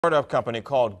Startup company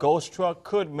called Ghostruck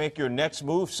could make your next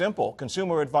move simple.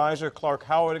 Consumer advisor Clark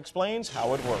Howard explains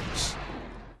how it works.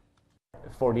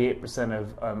 48%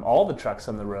 of all the trucks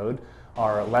on the road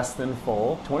are less than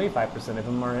full. 25% of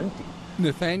them are empty.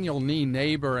 Nathaniel Nee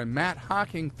Neighbor and Matt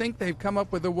Hocking think they've come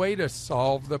up with a way to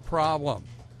solve the problem.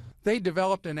 They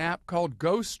developed an app called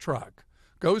Ghostruck.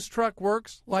 Ghostruck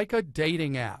works like a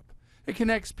dating app. It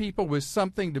connects people with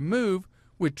something to move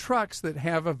with trucks that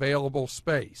have available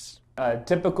space.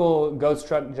 Typical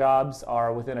Ghostruck jobs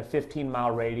are within a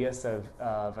 15-mile radius of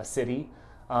a city.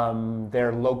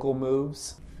 They're local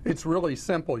moves. It's really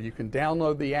simple. You can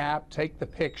download the app, take the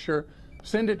picture,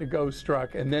 send it to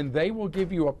Ghostruck, and then they will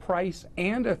give you a price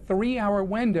and a 3-hour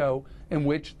window in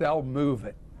which they'll move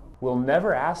it. We'll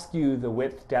never ask you the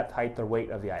width, depth, height, or weight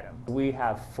of the item. We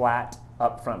have flat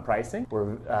upfront pricing.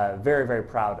 We're very, very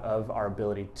proud of our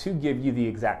ability to give you the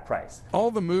exact price.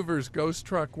 All the movers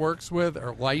Ghostruck works with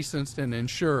are licensed and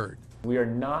insured. We are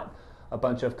not a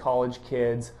bunch of college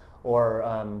kids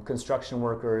or construction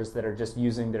workers that are just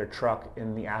using their truck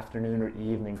in the afternoon or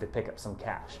evening to pick up some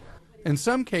cash. In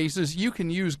some cases, you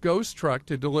can use Ghostruck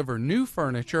to deliver new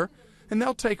furniture, and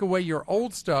they'll take away your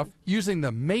old stuff using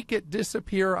the Make It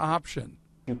Disappear option.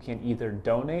 You can either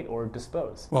donate or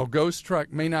dispose. While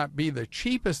Ghostruck may not be the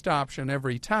cheapest option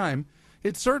every time,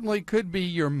 it certainly could be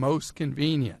your most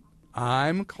convenient.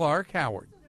 I'm Clark Howard.